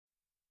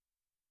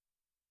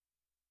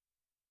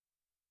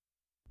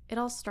It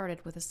all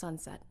started with a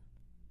sunset.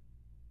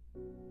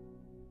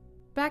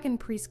 Back in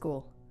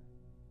preschool,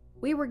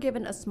 we were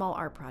given a small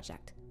art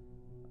project.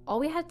 All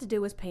we had to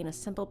do was paint a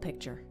simple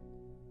picture.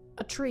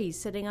 A tree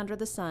sitting under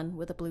the sun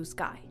with a blue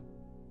sky.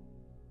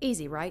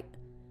 Easy, right?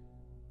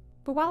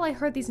 But while I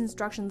heard these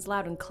instructions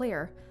loud and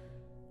clear,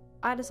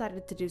 I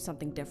decided to do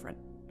something different.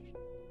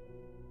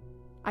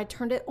 I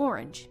turned it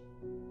orange,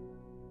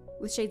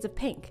 with shades of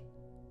pink,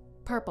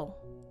 purple,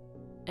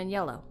 and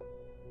yellow.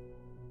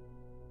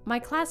 My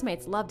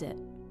classmates loved it,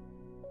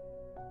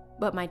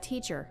 but my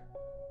teacher,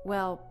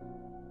 well,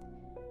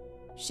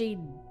 she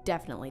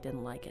definitely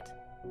didn't like it.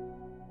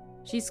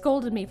 She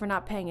scolded me for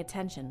not paying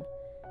attention,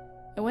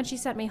 and when she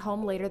sent me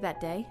home later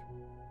that day,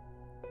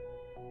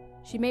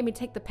 she made me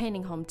take the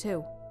painting home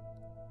too,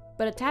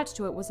 but attached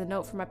to it was a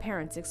note from my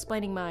parents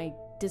explaining my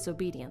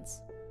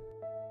disobedience.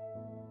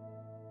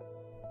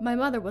 My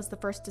mother was the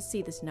first to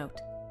see this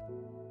note.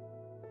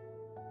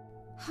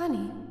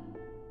 "Honey,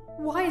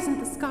 why isn't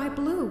the sky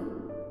blue?"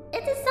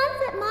 "It's a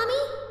sunset,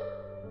 Mommy!"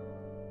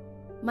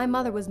 My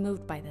mother was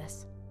moved by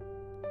this,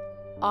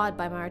 awed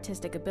by my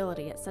artistic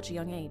ability at such a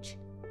young age.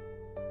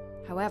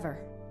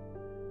 However,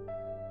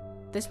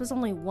 this was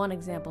only one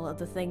example of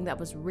the thing that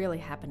was really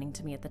happening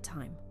to me at the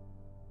time.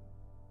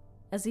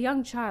 As a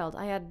young child,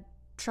 I had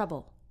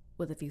trouble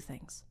with a few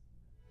things.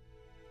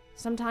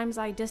 Sometimes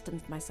I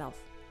distanced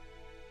myself,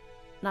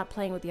 not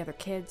playing with the other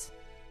kids,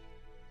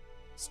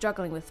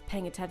 struggling with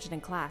paying attention in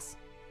class,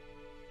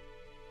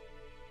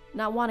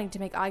 not wanting to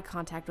make eye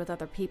contact with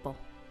other people,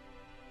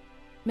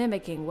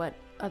 mimicking what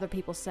other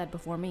people said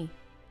before me.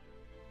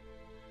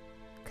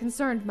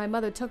 Concerned, my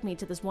mother took me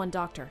to this one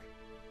doctor,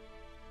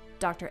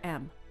 Dr.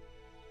 M.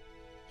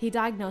 He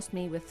diagnosed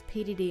me with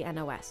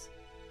PDD-NOS,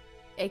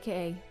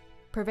 aka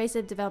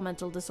Pervasive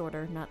Developmental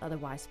Disorder Not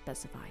Otherwise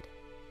Specified.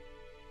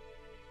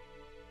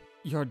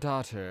 Your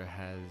daughter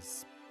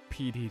has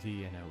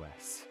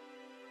PDD-NOS.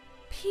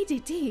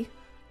 PDD?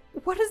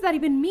 What does that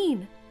even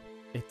mean?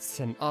 It's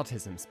an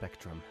autism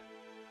spectrum.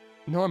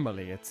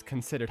 Normally, it's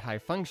considered high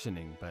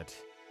functioning, but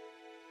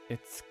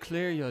it's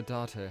clear your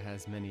daughter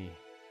has many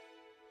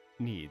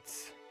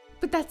needs.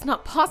 But that's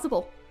not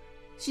possible.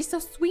 She's so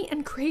sweet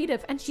and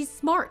creative, and she's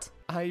smart.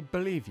 I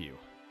believe you,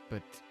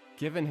 but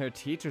given her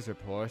teacher's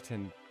report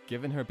and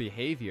given her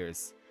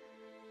behaviors,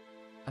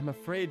 I'm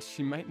afraid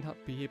she might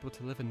not be able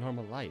to live a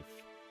normal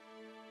life.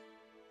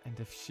 And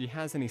if she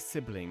has any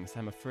siblings,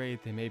 I'm afraid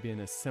they may be in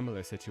a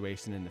similar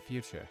situation in the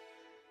future.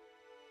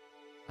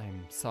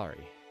 I'm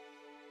sorry.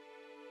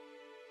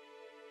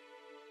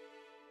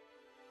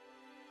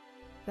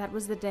 That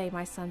was the day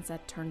my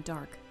sunset turned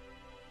dark.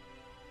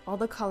 All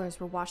the colors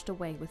were washed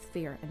away with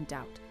fear and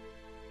doubt.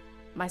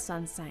 My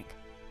sun sank.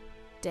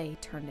 Day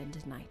turned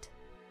into night.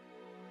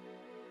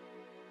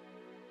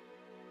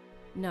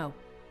 No,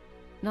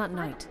 not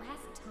night.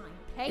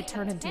 It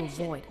turned into a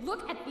void.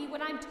 Look at me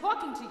when I'm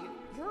talking to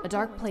you. A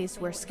dark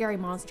place where scary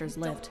monsters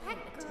lived.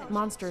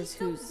 Monsters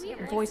whose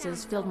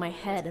voices filled my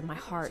head and my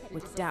heart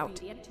with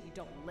doubt,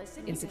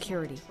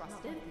 insecurity,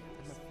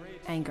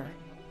 anger,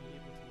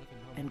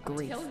 and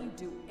grief. Until you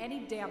do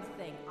any damn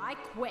thing, I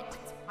quit.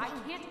 I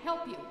can't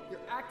help you. You're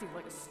acting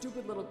like a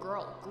stupid little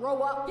girl.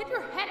 Grow up. Get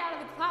your head out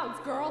of the clouds,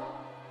 girl.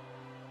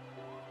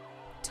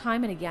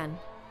 Time and again,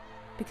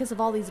 because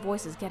of all these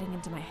voices getting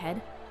into my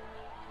head,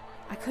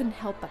 I couldn't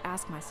help but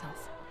ask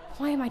myself,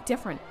 why am I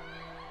different?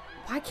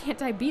 Why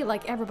can't I be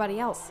like everybody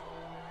else?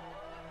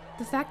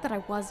 The fact that I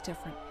was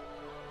different,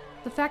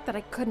 the fact that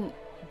I couldn't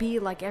be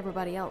like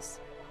everybody else,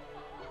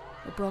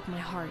 it broke my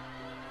heart.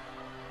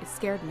 It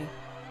scared me.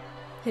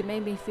 It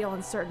made me feel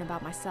uncertain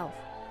about myself.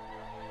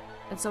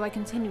 And so I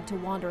continued to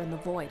wander in the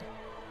void,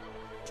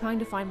 trying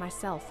to find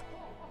myself,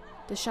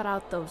 to shut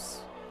out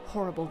those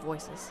horrible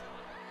voices.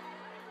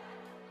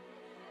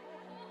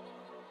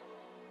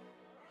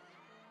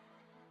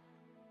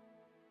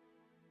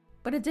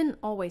 But it didn't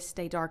always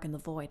stay dark in the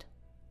void.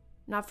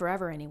 Not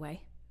forever,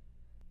 anyway.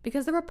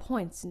 Because there were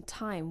points in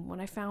time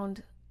when I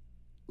found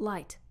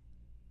light.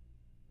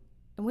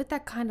 And with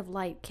that kind of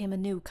light came a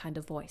new kind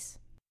of voice.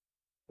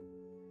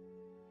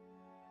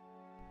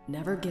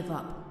 Never give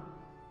up.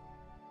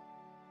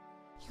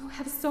 You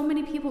have so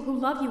many people who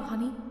love you,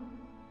 honey.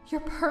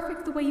 You're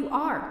perfect the way you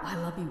are. I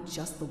love you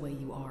just the way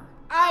you are.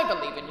 I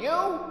believe in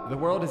you. The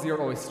world is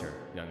your oyster,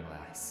 young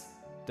lass.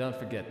 Don't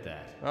forget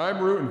that. I'm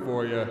rooting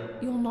for you.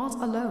 You're not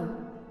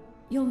alone.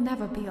 You'll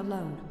never be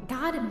alone.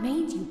 God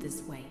made you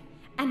this way,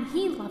 and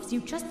He loves you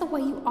just the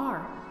way you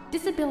are,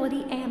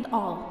 disability and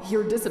all.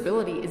 Your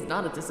disability is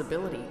not a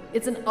disability.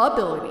 It's an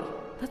ability.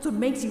 That's what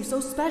makes you so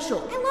special.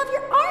 I love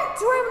your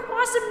art. You have an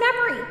awesome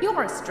memory.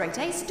 You're a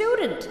straight-A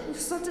student. You're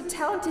such a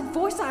talented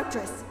voice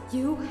actress.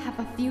 You have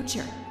a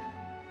future.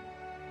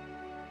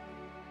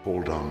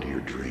 Hold on to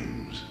your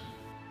dreams.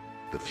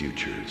 The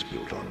future is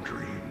built on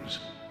dreams.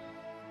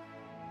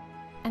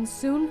 And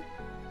soon,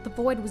 the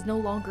void was no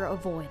longer a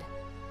void.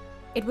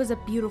 It was a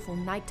beautiful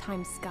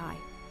nighttime sky,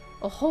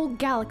 a whole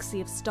galaxy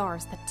of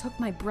stars that took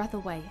my breath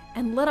away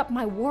and lit up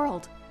my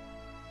world.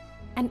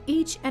 And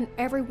each and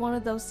every one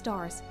of those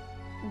stars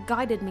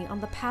guided me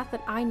on the path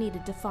that I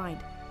needed to find,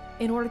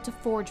 in order to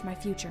forge my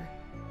future.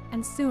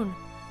 And soon,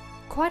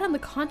 quite on the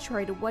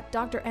contrary to what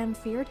Dr. M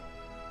feared,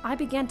 I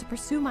began to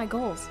pursue my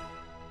goals,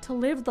 to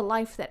live the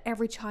life that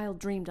every child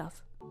dreamed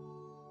of.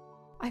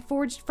 I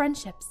forged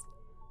friendships.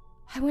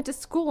 I went to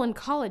school and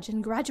college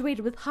and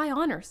graduated with high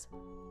honors.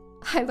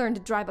 I learned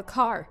to drive a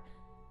car.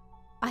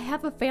 I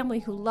have a family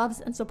who loves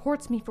and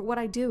supports me for what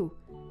I do.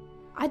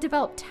 I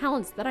developed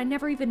talents that I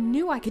never even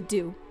knew I could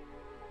do.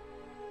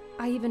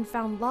 I even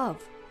found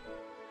love.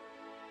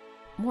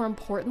 More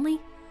importantly,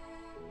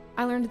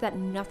 I learned that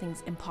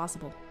nothing's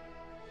impossible.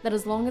 That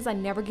as long as I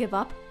never give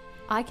up,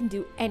 I can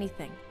do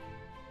anything.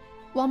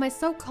 While my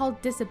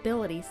so-called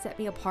disability set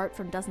me apart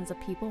from dozens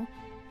of people,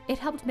 it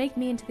helped make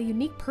me into the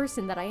unique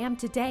person that I am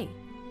today.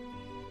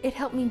 It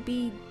helped me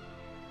be,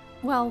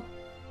 well,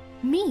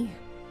 me.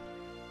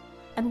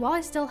 And while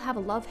I still have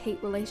a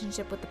love-hate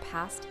relationship with the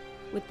past,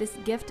 with this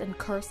gift and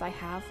curse I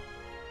have,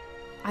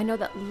 I know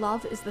that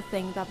love is the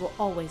thing that will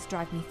always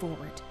drive me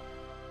forward.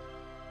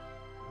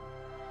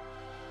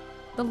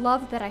 The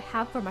love that I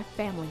have for my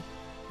family,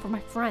 for my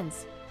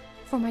friends,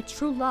 for my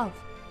true love.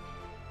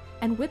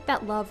 And with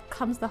that love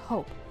comes the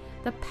hope,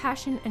 the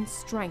passion and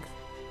strength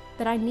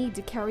that I need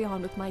to carry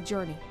on with my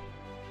journey.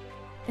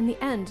 In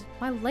the end,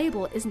 my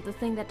label isn't the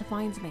thing that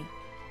defines me.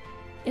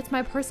 It's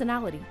my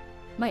personality,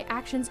 my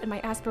actions and my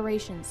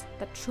aspirations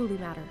that truly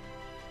matter.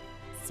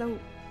 So,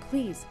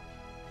 please,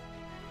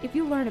 if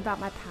you learn about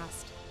my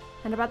past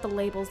and about the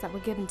labels that were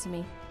given to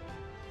me,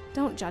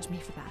 don't judge me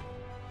for that.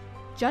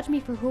 Judge me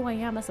for who I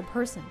am as a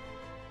person,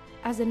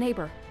 as a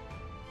neighbor,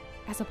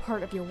 as a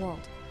part of your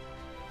world.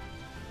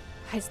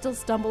 I still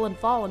stumble and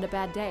fall on a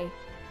bad day,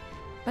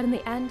 but in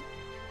the end,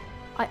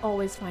 I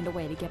always find a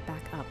way to get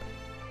back up,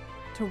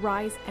 to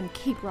rise and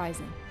keep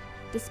rising,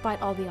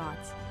 despite all the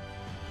odds.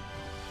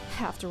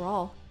 After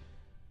all,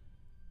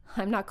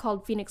 I'm not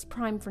called Phoenix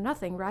Prime for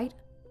nothing, right?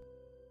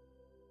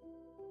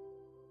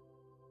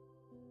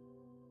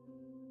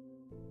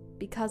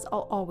 Because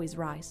I'll always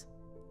rise,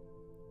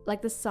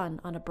 like the sun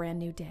on a brand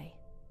new day.